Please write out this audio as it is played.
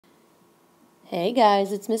Hey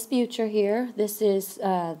guys, it's Miss Butcher here. This is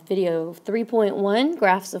video 3.1,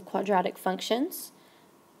 Graphs of Quadratic Functions.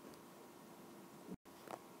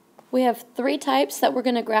 We have three types that we're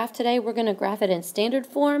going to graph today. We're going to graph it in standard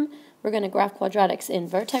form, we're going to graph quadratics in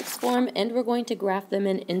vertex form, and we're going to graph them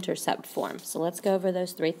in intercept form. So let's go over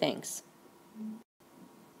those three things.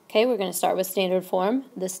 Okay, we're going to start with standard form.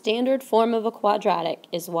 The standard form of a quadratic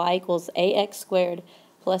is y equals ax squared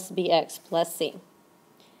plus bx plus c.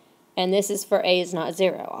 And this is for a is not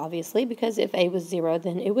 0, obviously, because if a was 0,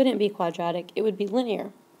 then it wouldn't be quadratic, it would be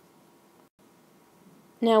linear.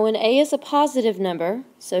 Now, when a is a positive number,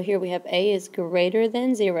 so here we have a is greater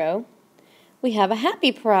than 0, we have a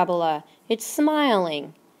happy parabola. It's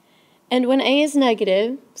smiling. And when a is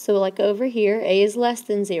negative, so like over here, a is less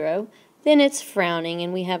than 0, then it's frowning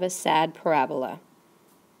and we have a sad parabola.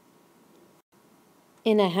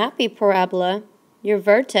 In a happy parabola, your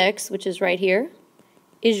vertex, which is right here,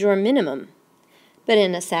 is your minimum. But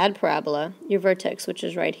in a sad parabola, your vertex, which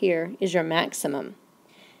is right here, is your maximum.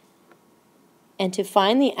 And to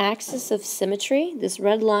find the axis of symmetry, this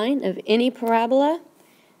red line of any parabola,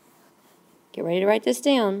 get ready to write this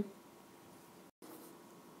down.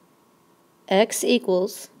 X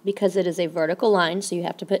equals, because it is a vertical line, so you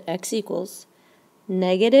have to put x equals,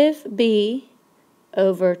 negative b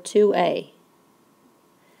over 2a,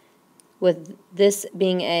 with this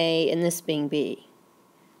being a and this being b.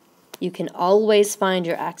 You can always find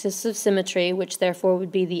your axis of symmetry, which therefore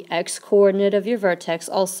would be the x-coordinate of your vertex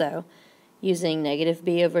also, using negative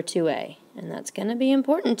b over 2a. And that's going to be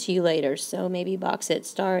important to you later, so maybe box it,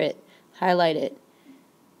 star it, highlight it,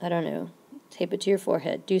 I don't know, tape it to your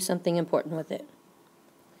forehead, do something important with it.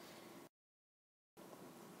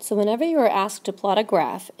 So whenever you are asked to plot a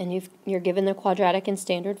graph and you're given the quadratic in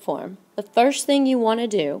standard form, the first thing you want to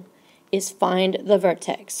do is find the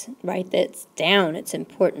vertex. Write that down, it's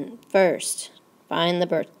important. First, find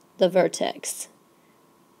the vertex.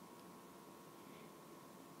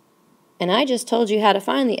 And I just told you how to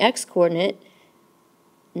find the x-coordinate,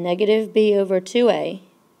 negative b over 2a.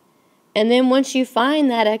 And then once you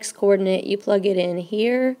find that x-coordinate, you plug it in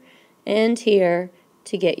here and here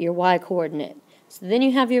to get your y-coordinate. So then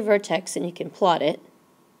you have your vertex and you can plot it.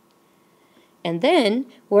 And then,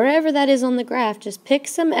 wherever that is on the graph, just pick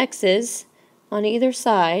some x's on either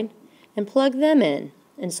side and plug them in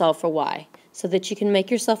and solve for y, so that you can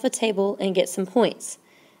make yourself a table and get some points.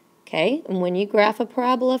 Okay, and when you graph a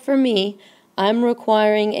parabola for me, I'm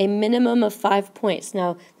requiring a minimum of 5 points.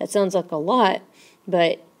 Now, that sounds like a lot,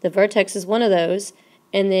 but the vertex is one of those,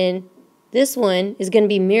 and then this one is going to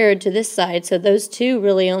be mirrored to this side, so those two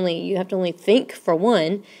really you have to only think for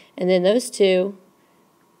one, and then those two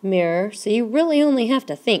mirror, so you really only have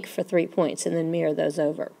to think for 3 points and then mirror those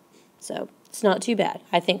over. So it's not too bad.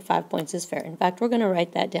 I think 5 points is fair. In fact, we're going to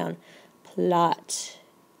write that down. Plot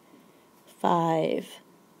 5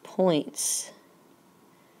 points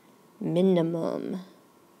minimum.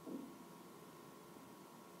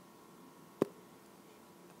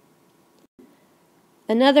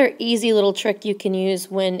 Another easy little trick you can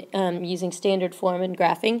use when using standard form and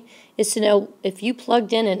graphing is to know if you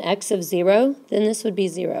plugged in an x of 0, then this would be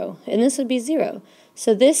 0, and this would be 0.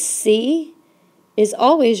 So this c is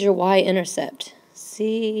always your y-intercept.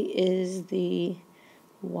 C is the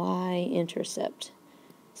y-intercept.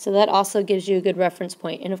 So that also gives you a good reference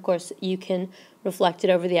point. And of course, you can reflect it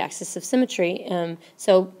over the axis of symmetry. Oh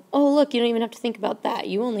look, you don't even have to think about that.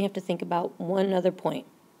 You only have to think about one other point.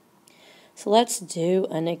 So let's do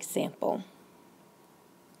an example.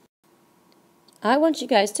 I want you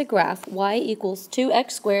guys to graph y equals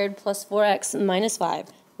 2x squared plus 4x minus 5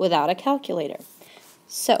 without a calculator.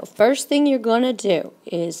 So first thing you're going to do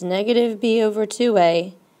is negative b over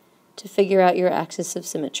 2a to figure out your axis of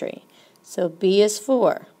symmetry. So b is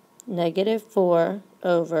 4. Negative 4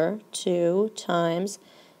 over 2 times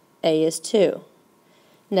a is 2.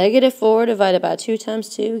 Negative 4 divided by 2 times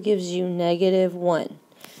 2 gives you negative 1.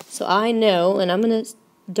 So I know, and I'm going to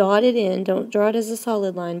dot it in, don't draw it as a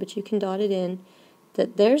solid line, but you can dot it in,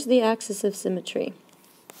 that there's the axis of symmetry.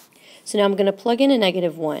 So now I'm going to plug in a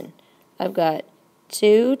negative 1. I've got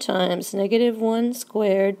 2 times negative 1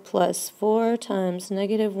 squared plus 4 times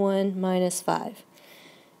negative 1 minus 5.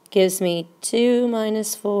 Gives me 2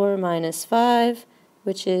 minus 4 minus 5,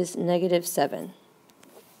 which is negative 7.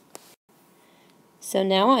 So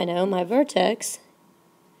now I know my vertex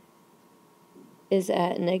is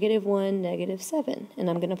at negative 1, negative 7, and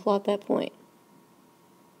I'm going to plot that point.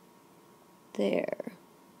 There.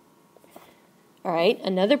 All right,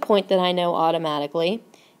 another point that I know automatically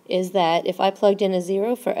is that if I plugged in a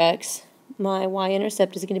 0 for x, my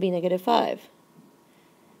y-intercept is going to be negative 5.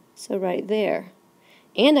 So right there.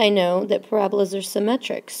 And I know that parabolas are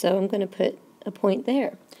symmetric, so I'm going to put a point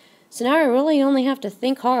there. So now I really only have to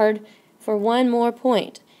think hard for one more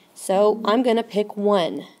point. So I'm going to pick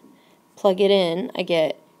 1. Plug it in, I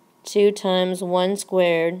get 2 times 1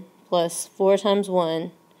 squared plus 4 times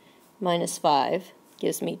 1 minus 5.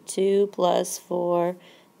 Gives me 2 plus 4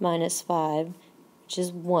 minus 5, which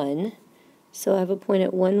is 1. So I have a point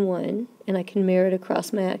at 1, 1, and I can mirror it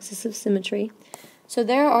across my axis of symmetry. So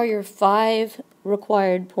there are your 5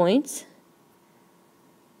 required points,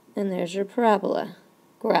 and there's your parabola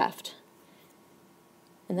graphed.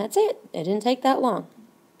 And that's it. It didn't take that long.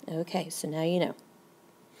 Okay, so now you know.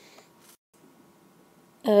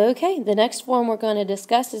 Okay, the next form we're going to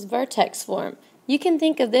discuss is vertex form. You can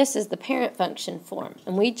think of this as the parent function form,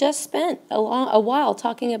 and we just spent a while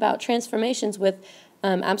talking about transformations with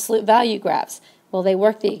absolute value graphs. Well, they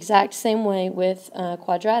work the exact same way with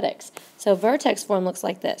quadratics. So vertex form looks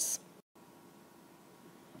like this.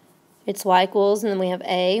 It's y equals, and then we have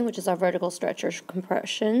A, which is our vertical stretcher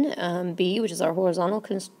compression, B, which is our horizontal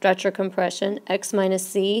stretcher compression, x minus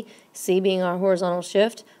C, C being our horizontal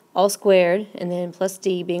shift, all squared, and then plus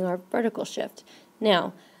D being our vertical shift.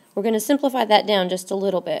 Now, we're going to simplify that down just a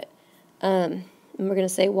little bit. And we're going to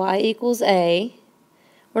say y equals A.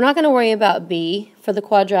 We're not going to worry about B for the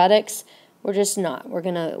quadratics. We're just not. We're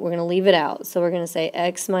gonna leave it out. So we're going to say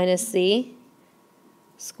x minus C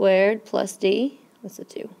squared plus D. That's a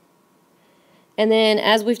 2. And then,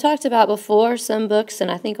 as we've talked about before, some books, and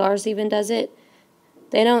I think ours even does it,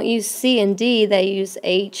 they don't use C and D, they use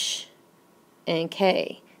H and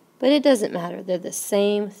K. But it doesn't matter. They're the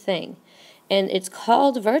same thing. And it's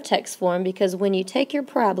called vertex form because when you take your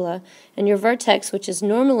parabola and your vertex, which is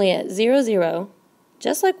normally at 0, 0,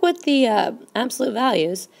 just like with the absolute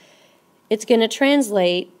values, it's going to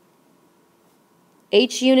translate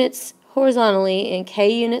H units horizontally and K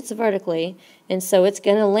units vertically, and so it's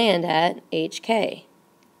going to land at HK.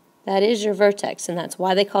 That is your vertex, and that's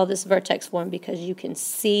why they call this vertex form, because you can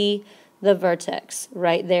see the vertex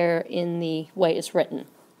right there in the way it's written.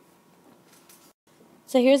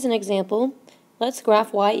 So here's an example. Let's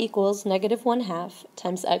graph y equals negative 1/2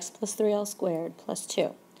 times x plus 3l squared plus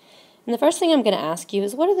 2. And the first thing I'm going to ask you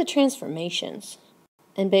is, what are the transformations?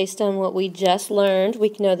 And based on what we just learned, we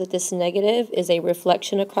can know that this negative is a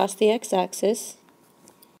reflection across the x-axis,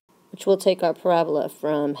 which will take our parabola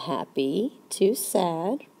from happy to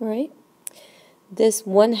sad, right? This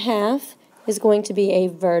 1/2 is going to be a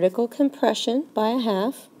vertical compression by a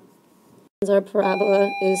half. As our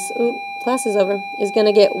parabola is, class is over, is going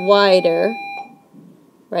to get wider,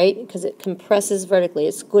 right? Because it compresses vertically.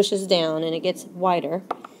 It squishes down and it gets wider.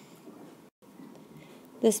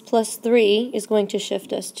 This plus 3 is going to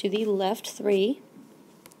shift us to the left 3.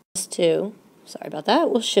 Plus 2, sorry about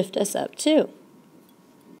that, will shift us up 2.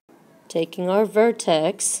 Taking our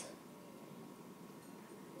vertex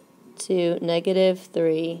to negative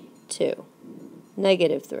 3, 2.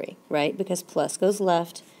 Negative 3, right? Because plus goes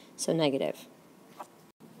left, so negative.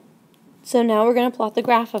 So now we're going to plot the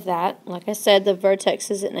graph of that. Like I said, the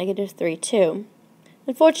vertex is at negative 3, 2.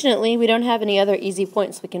 Unfortunately, we don't have any other easy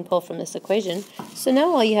points we can pull from this equation, so now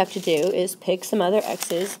all you have to do is pick some other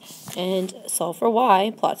x's and solve for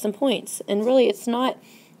y, plot some points. And really, it's not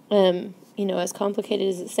as complicated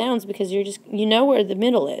as it sounds, because you know where the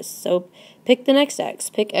middle is. So pick the next x.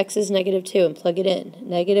 Pick x is negative 2 and plug it in.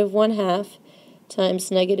 Negative 1/2 times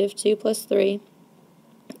negative 2 plus 3,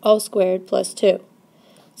 all squared, plus 2.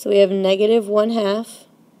 So we have negative 1/2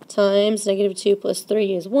 times negative 2 plus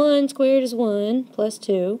 3 is 1, squared is 1, plus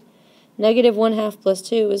 2. Negative 1/2 plus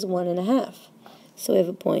 2 is 1.5. So we have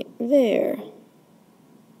a point there.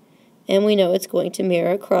 And we know it's going to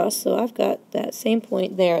mirror across, so I've got that same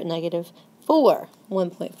point there at negative 4,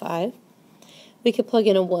 1.5. We could plug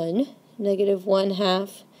in a 1, negative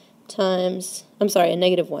 1/2 times, a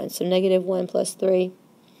negative 1, so negative 1 plus 3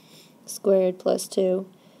 squared plus 2.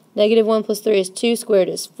 Negative 1 plus 3 is 2, squared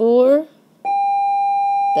is 4.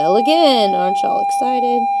 Bell again, aren't y'all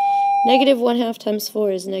excited? Negative 1/2 times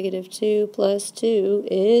 4 is negative 2, plus 2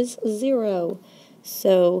 is 0.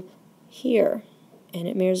 So here, and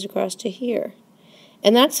it mirrors across to here.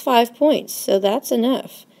 And that's 5 points, so that's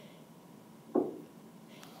enough.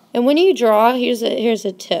 And when you draw, here's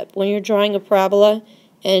a tip. When you're drawing a parabola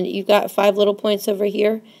and you've got 5 little points over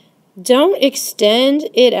here, don't extend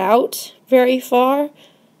it out very far,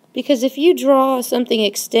 because if you draw something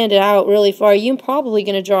extended out really far, you're probably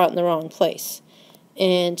going to draw it in the wrong place.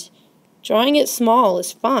 And drawing it small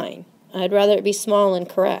is fine. I'd rather it be small and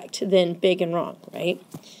correct than big and wrong, right?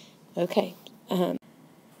 Okay.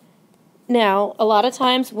 Now, a lot of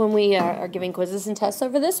times when we are giving quizzes and tests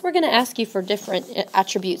over this, we're going to ask you for different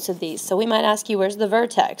attributes of these. So we might ask you, where's the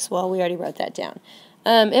vertex? Well, we already wrote that down.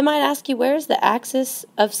 It might ask you, where's the axis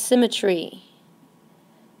of symmetry?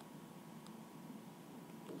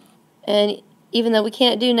 And even though we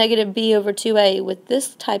can't do negative b over 2a with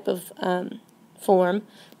this type of form,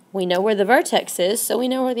 we know where the vertex is, so we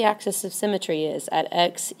know where the axis of symmetry is at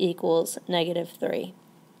x equals negative 3.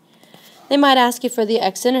 They might ask you for the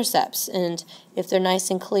x-intercepts, and if they're nice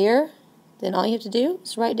and clear, then all you have to do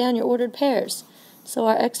is write down your ordered pairs. So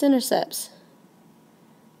our x-intercepts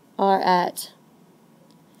are at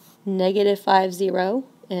negative 5, 0,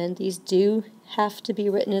 and these do have to be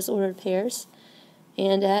written as ordered pairs,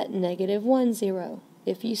 and at negative 1, 0.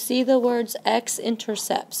 If you see the words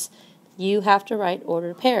x-intercepts, you have to write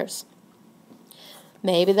ordered pairs.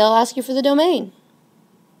 Maybe they'll ask you for the domain.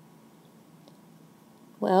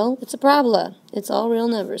 Well, it's a parabola. It's all real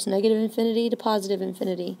numbers, negative infinity to positive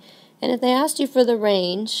infinity. And if they asked you for the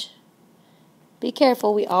range, be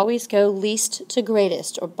careful, we always go least to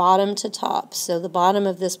greatest, or bottom to top. So the bottom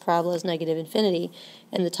of this parabola is negative infinity,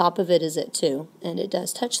 and the top of it is at 2, and it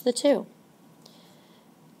does touch the 2.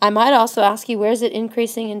 I might also ask you, where is it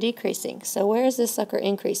increasing and decreasing? So where is this sucker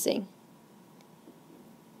increasing?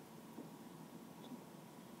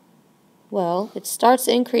 Well, it starts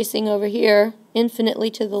increasing over here, infinitely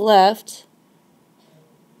to the left,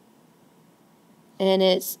 and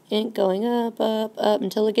it's going up, up, up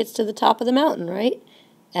until it gets to the top of the mountain, right?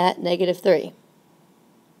 At negative 3.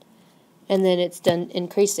 And then it's done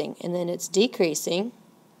increasing, and then it's decreasing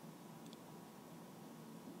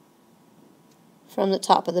from the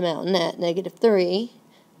top of the mountain at negative 3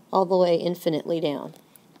 all the way infinitely down.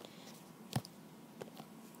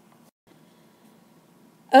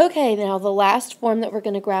 Okay, now the last form that we're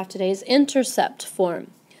going to graph today is intercept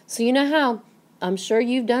form. So you know how, I'm sure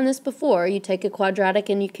you've done this before, you take a quadratic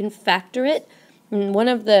and you can factor it. And one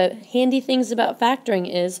of the handy things about factoring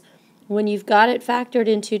is when you've got it factored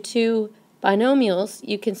into two binomials,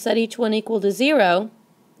 you can set each one equal to 0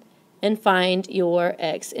 and find your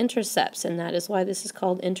x-intercepts, and that is why this is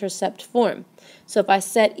called intercept form. So if I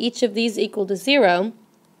set each of these equal to 0,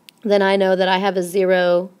 then I know that I have a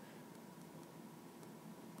zeros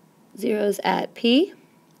at P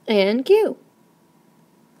and Q.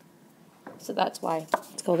 So that's why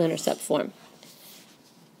it's called intercept form.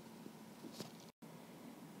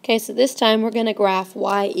 Okay, so this time we're going to graph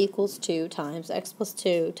y equals 2 times x plus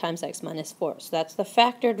 2 times x minus 4. So that's the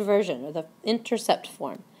factored version, or the intercept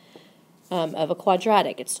form of a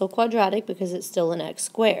quadratic. It's still quadratic because it's still an x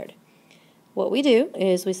squared. What we do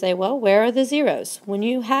is we say, well, where are the zeros? When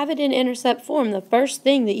you have it in intercept form, the first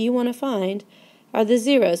thing that you want to find are the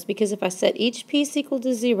zeros, because if I set each piece equal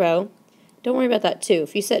to 0, don't worry about that 2.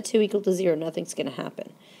 If you set 2 equal to 0, nothing's going to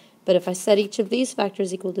happen. But if I set each of these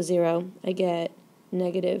factors equal to 0, I get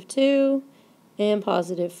negative 2 and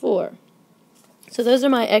positive 4. So those are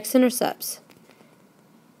my x-intercepts.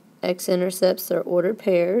 X-intercepts are ordered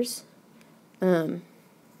pairs.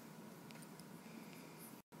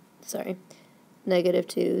 Negative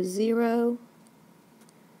 2, 0,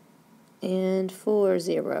 and 4,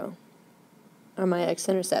 0. Are my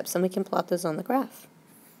x-intercepts, and we can plot those on the graph.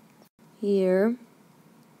 Here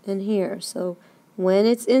and here. So when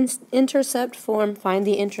it's in intercept form, find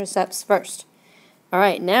the intercepts first.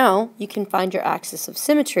 Alright, now you can find your axis of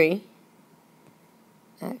symmetry.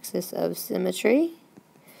 Axis of symmetry.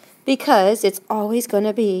 Because it's always going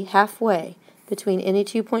to be halfway between any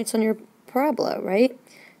 2 points on your parabola, right?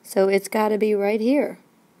 So it's got to be right here.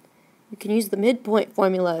 You can use the midpoint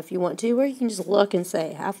formula if you want to, or you can just look and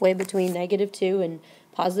say halfway between negative 2 and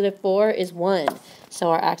positive 4 is 1. So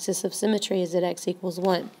our axis of symmetry is at x equals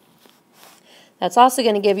 1. That's also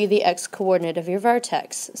going to give you the x-coordinate of your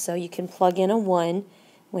vertex. So you can plug in a 1.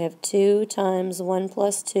 We have 2 times 1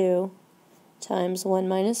 plus 2 times 1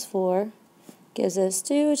 minus 4 gives us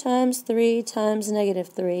 2 times 3 times negative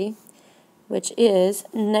 3, which is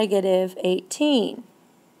negative 18.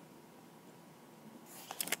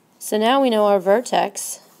 So now we know our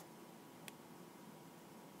vertex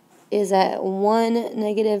is at 1,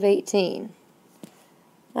 negative 18.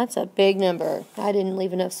 That's a big number. I didn't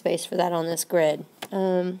leave enough space for that on this grid.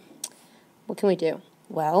 What can we do?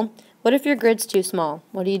 Well, what if your grid's too small?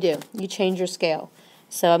 What do? You change your scale.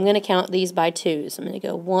 So I'm going to count these by 2s. I'm going to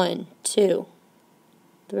go 1, 2,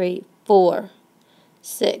 3, 4,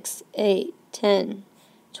 6, 8, 10,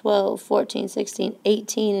 12, 14, 16,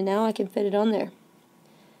 18, and now I can fit it on there.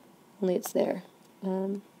 Only it's there. I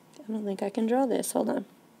don't think I can draw this. Hold on.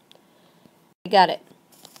 You got it.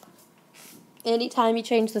 Anytime you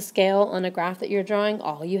change the scale on a graph that you're drawing,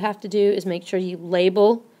 all you have to do is make sure you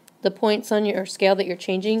label the points on your scale that you're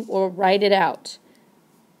changing, or write it out.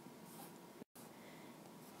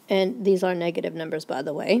 And these are negative numbers, by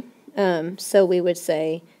the way. So we would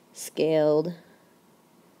say scaled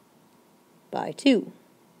by 2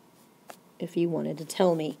 if you wanted to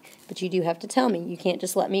tell me. But you do have to tell me. You can't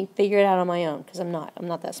just let me figure it out on my own, because I'm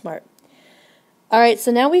not that smart. All right,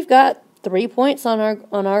 so now we've got 3 points on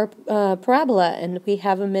our parabola, and we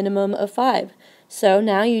have a minimum of 5. So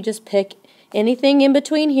now you just pick anything in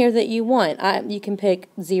between here that you want. You can pick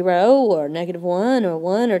 0 or -1 or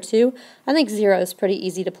 1 or 2. I think 0 is pretty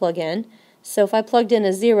easy to plug in. So if I plugged in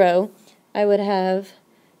a 0, I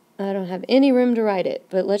don't have any room to write it,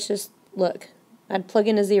 but let's just look. I'd plug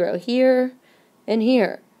in a 0 here and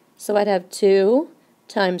here. So I'd have 2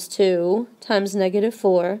 times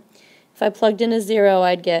 -4. If I plugged in a 0,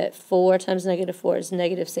 I'd get 4 times -4 is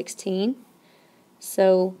 -16.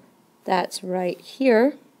 So that's right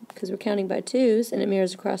here, because we're counting by 2's, and it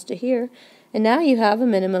mirrors across to here. And now you have a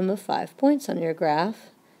minimum of 5 points on your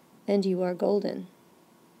graph, and you are golden.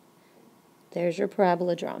 There's your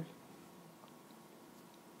parabola drawn.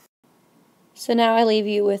 So now I leave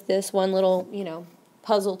you with this one little,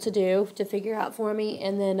 puzzle to do to figure out for me,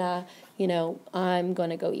 and then, I'm going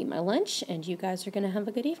to go eat my lunch, and you guys are going to have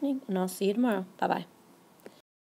a good evening, and I'll see you tomorrow. Bye-bye.